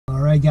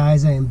Alright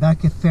guys, I am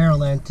back at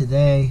Fairland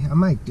today. I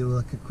might do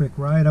like a quick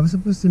ride. I was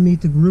supposed to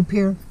meet the group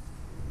here.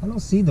 I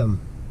don't see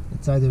them.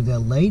 It's either they're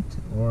late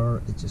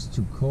or it's just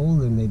too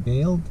cold and they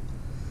bailed.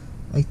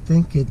 I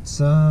think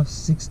it's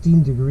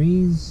 16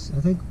 degrees.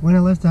 I think when I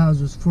left the house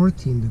it was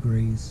 14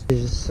 degrees. It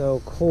is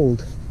so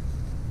cold.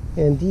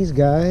 And these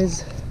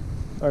guys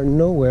are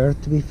nowhere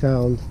to be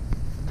found.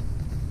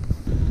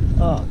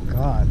 Oh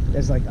God,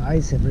 there's like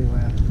ice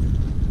everywhere.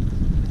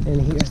 And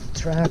here's the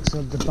tracks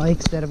of the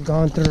bikes that have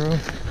gone through.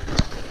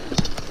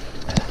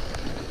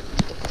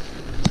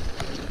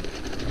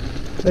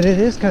 But it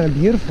is kind of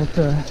beautiful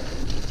to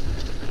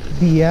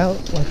be out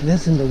like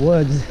this in the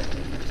woods.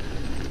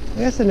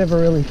 I guess I never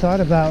really thought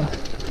about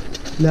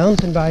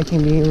mountain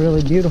biking being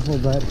really beautiful,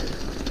 but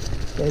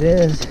it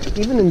is.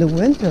 Even in the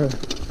winter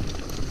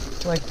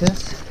like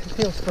this, it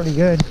feels pretty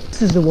good.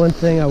 This is the one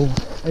thing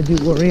I do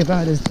worry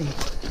about, is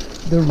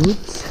the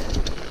roots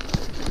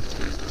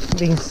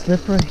being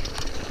slippery.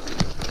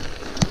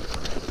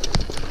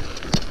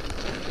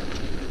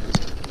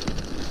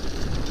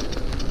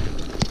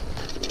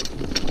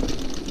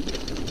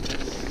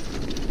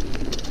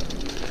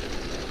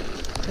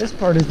 This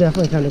part is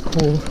definitely kind of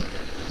cool.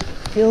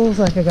 Feels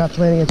like I got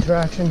plenty of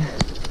traction.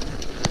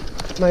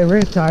 My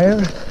rear tire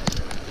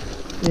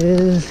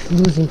is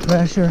losing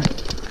pressure.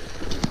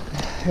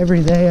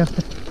 Every day I have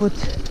to put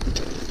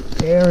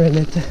air in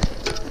it.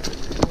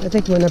 I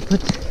think when I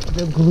put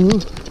the glue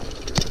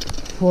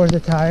for the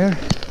tire,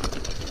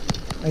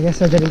 I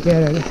guess I didn't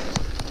get it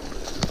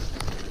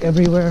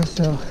everywhere,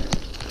 so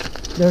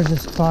there's a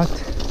spot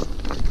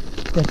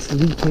that's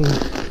leaking.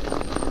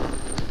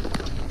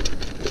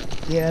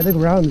 Yeah, the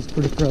ground is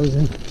pretty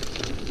frozen.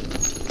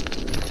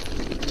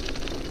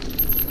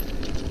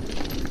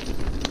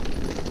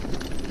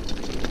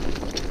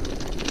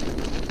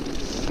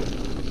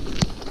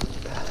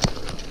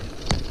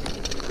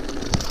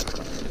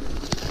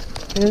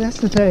 And that's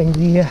the thing,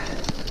 the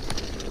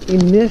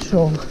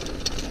initial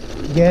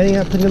getting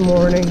up in the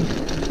morning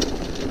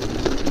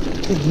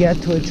to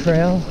get to a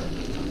trail,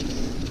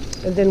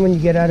 and then when you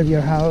get out of your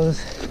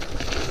house,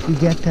 you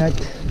get that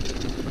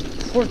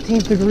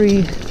 14th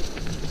degree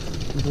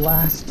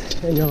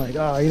blast, and you're like,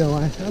 oh, you know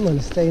what, I'm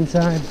gonna stay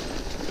inside,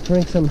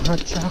 drink some hot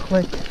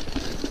chocolate,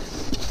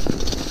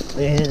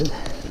 and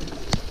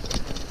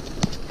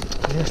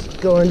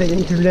just go on the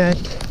internet,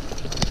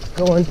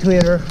 go on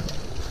Twitter,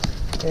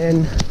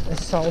 and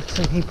assault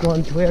some people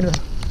on Twitter.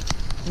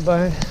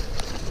 But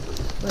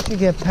once you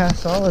get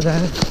past all of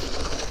that,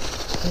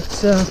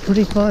 it's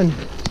pretty fun.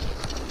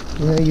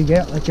 You know, you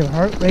get like your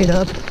heart rate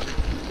up.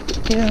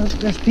 You know,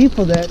 there's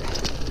people that,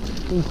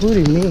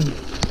 including me,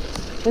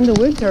 in the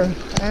winter,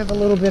 I have a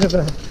little bit of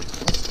a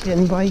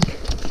spin bike,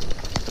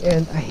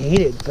 and I hate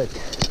it, but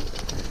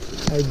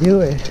I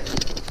do it.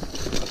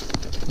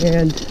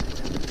 And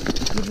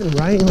even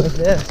riding with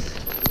this,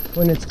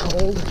 when it's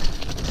cold,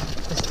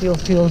 it still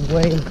feels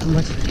way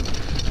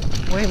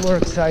more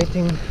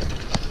exciting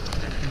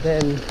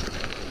than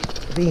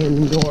being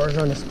indoors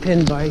on a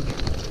spin bike.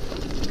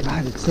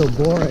 God, it's so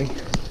boring.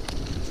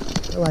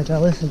 Like, I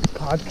listen to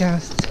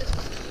podcasts,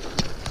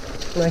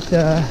 like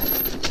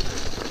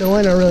the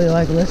one I really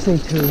like listening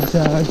to is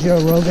Joe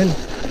Rogan.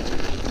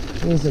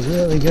 He's a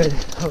really good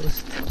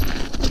host.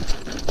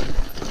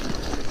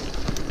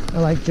 I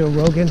like Joe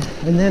Rogan.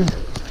 And then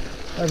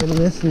I've been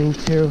listening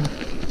to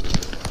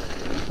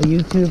a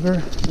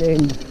YouTuber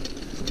named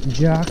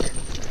Jack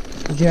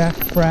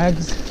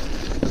Frags,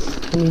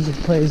 and he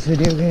just plays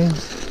video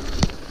games.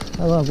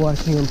 I love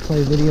watching him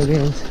play video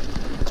games.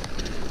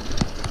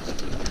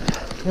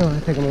 You know, I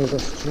think I'm gonna go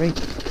straight.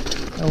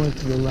 I went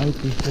to the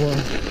right before.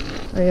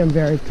 I am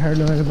very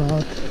paranoid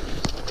about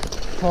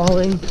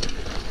falling.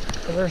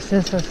 Ever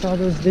since I saw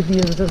those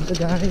videos of the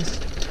guys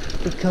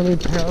becoming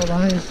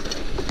paralyzed,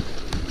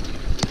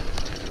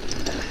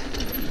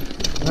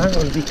 I don't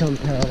want to become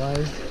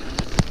paralyzed.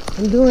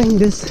 I'm doing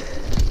this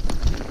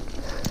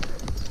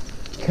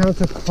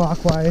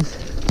counterclockwise.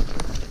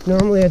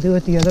 Normally I do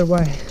it the other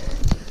way.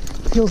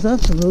 It feels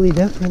absolutely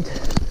different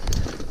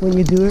when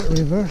you do it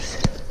reverse.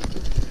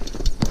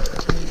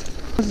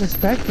 I was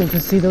expecting to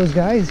see those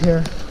guys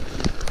here,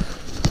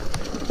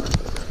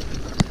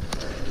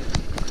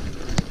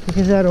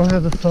 because I don't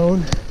have a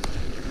phone.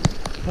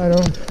 I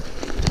don't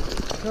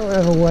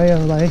have a way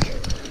of like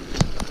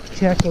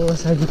checking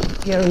once I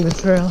get on the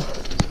trail.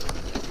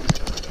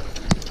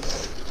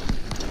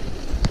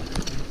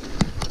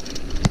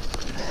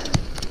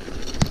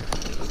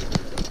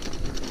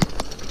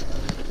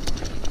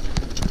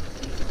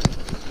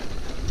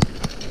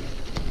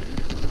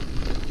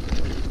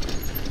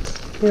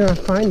 You know, I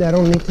find I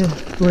don't need to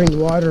bring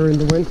water in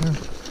the winter.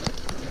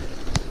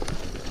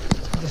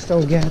 I just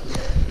don't get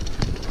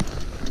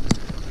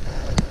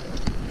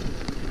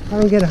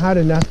hot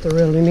enough to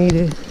really need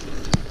it.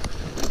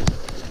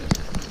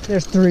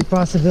 There's three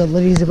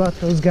possibilities about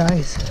those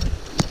guys.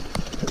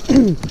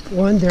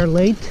 One, they're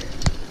late.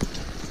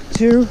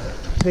 Two,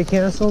 they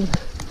canceled.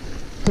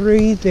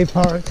 Three, they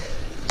parked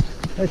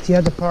at the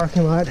other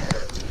parking lot.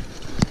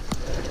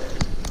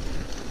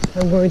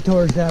 I'm going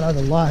towards that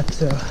other lot,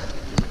 so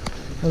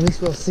At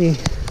least we'll see.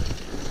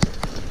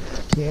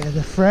 Yeah,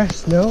 the fresh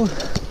snow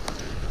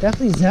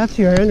definitely zaps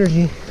your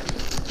energy.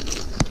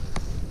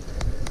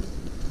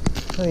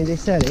 I mean, they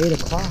said 8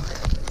 o'clock.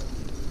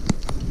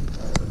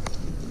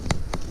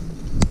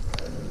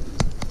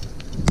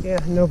 Yeah,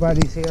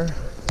 nobody's here.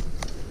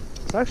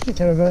 It's actually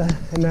kind of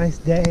a nice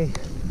day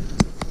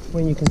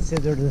when you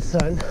consider the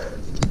sun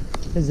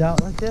is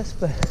out like this,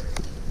 but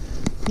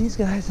these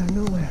guys are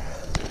nowhere.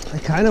 I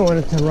kind of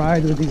wanted to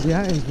ride with these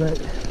guys, but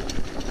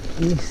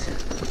geez,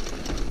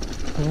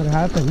 what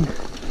happened?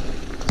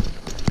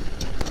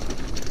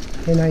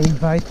 And I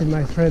invited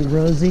my friend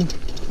Rosie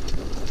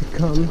to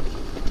come.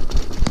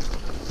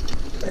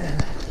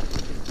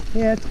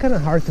 Yeah, it's kind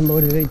of hard to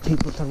motivate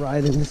people to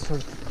ride in this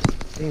sort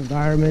of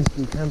environment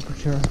and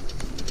temperature.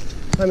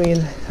 I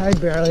mean, I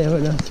barely have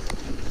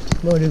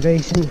enough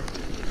motivation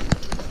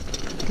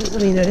because, I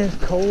mean, it is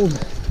cold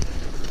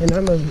and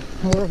I'm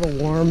more of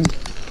a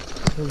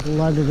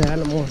warm-blooded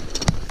animal.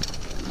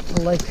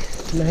 I like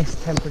nice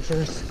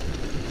temperatures.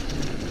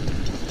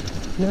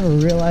 Never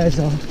realized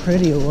how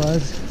pretty it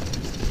was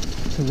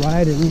to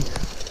ride in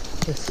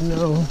the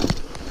snow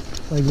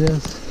like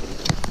this.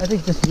 I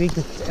think this week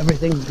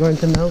everything's going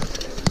to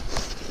melt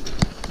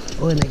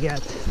when I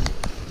get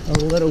a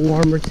little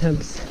warmer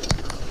temps.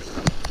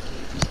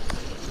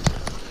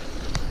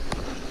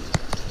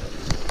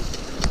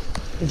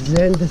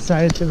 Zen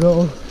decided to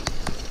go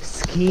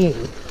skiing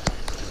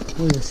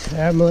with his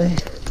family.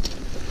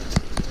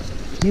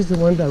 He's the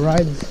one that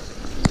rides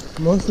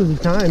most of the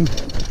time.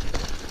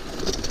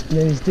 And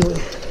then he's doing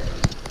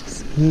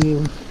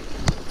skiing.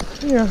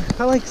 You know,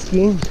 I like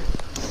skiing.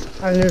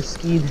 I've never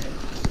skied.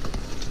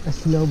 I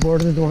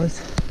snowboarded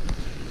once,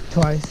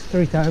 twice,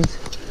 3 times.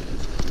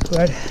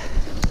 But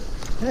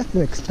that's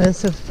an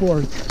expensive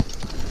sport.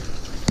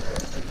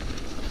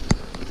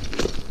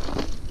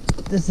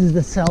 This is the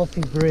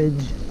selfie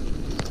bridge.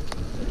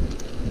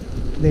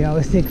 They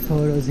always take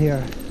photos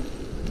here.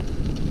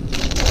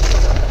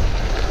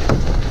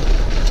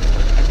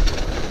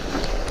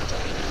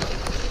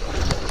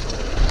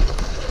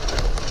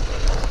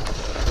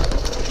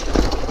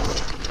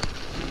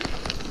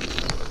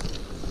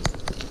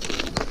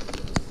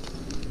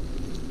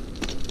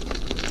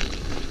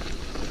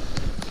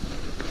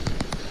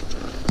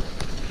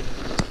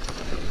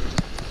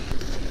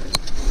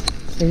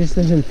 It just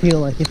doesn't feel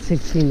like it's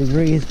 16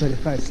 degrees, but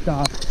if I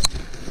stop,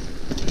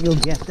 you'll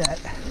get that.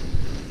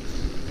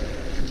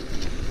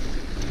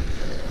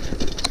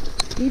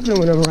 Even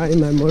when I'm riding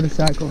my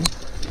motorcycle,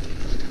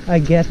 I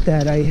get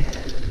that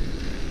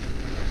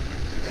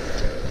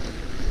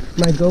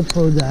my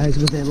GoPro dies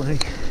within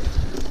like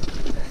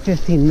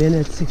 15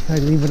 minutes if I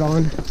leave it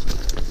on.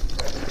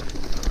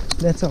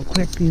 That's how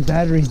quick these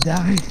batteries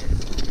die.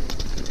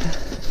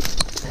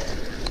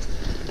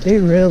 They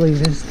really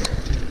just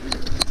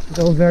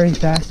go very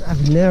fast.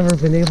 I've never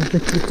been able to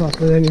keep up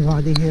with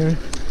anybody here.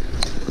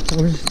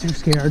 I'm just too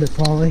scared of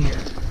falling.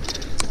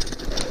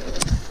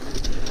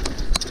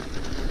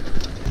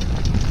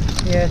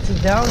 Yeah, it's a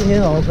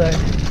downhill, but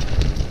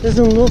it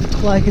doesn't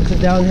look like it's a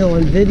downhill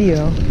on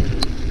video.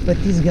 But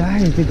these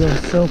guys, they go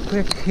so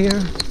quick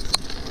here.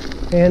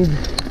 And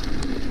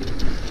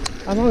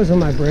I'm always on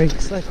my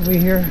brakes, like over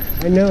here.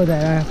 I know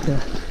that I have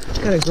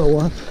to kind of go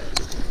up.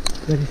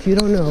 But if you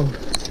don't know,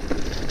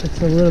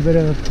 it's a little bit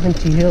of a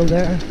punchy hill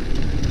there.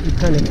 You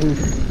kind of can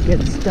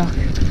get stuck.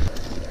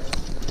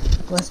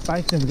 Less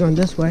bikes have gone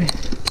this way.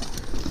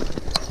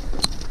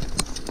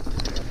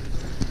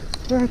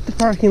 We're at the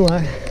parking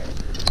lot.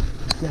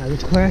 Now the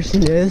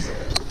question is,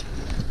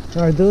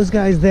 are those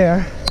guys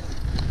there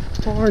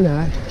or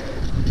not?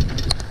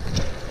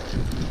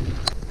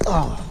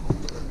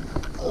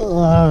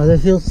 Oh, that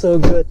feels so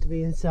good to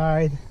be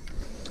inside.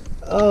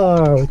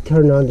 Oh,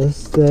 turn on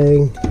this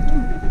thing.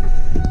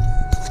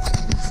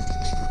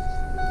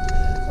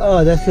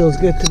 Oh, that feels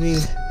good to be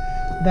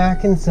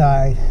back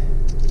inside.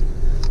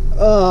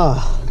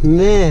 Oh,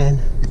 man.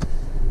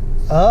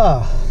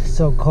 Oh,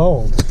 so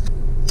cold.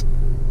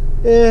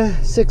 Yeah,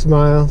 6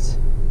 miles.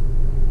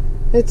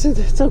 It's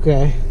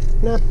okay.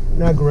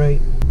 Not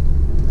great.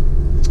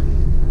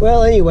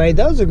 Well, anyway,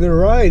 that was a good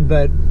ride,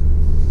 but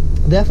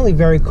definitely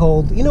very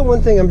cold. You know,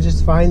 one thing I'm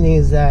just finding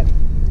is that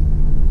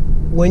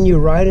when you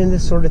ride in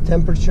this sort of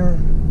temperature,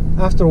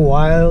 after a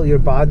while your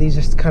body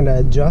just kind of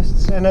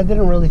adjusts, and I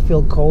didn't really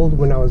feel cold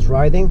when I was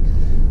riding.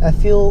 I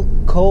feel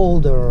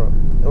colder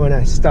when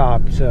I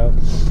stop, so,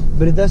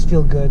 but it does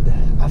feel good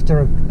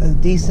after a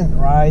decent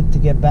ride to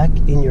get back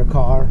in your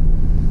car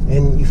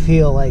and you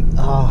feel like,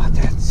 oh,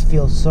 that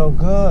feels so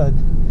good.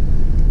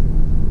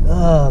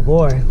 Oh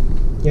boy.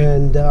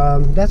 And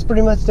that's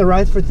pretty much the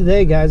ride for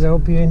today, guys. I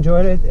hope you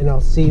enjoyed it, and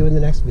I'll see you in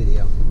the next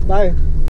video. Bye.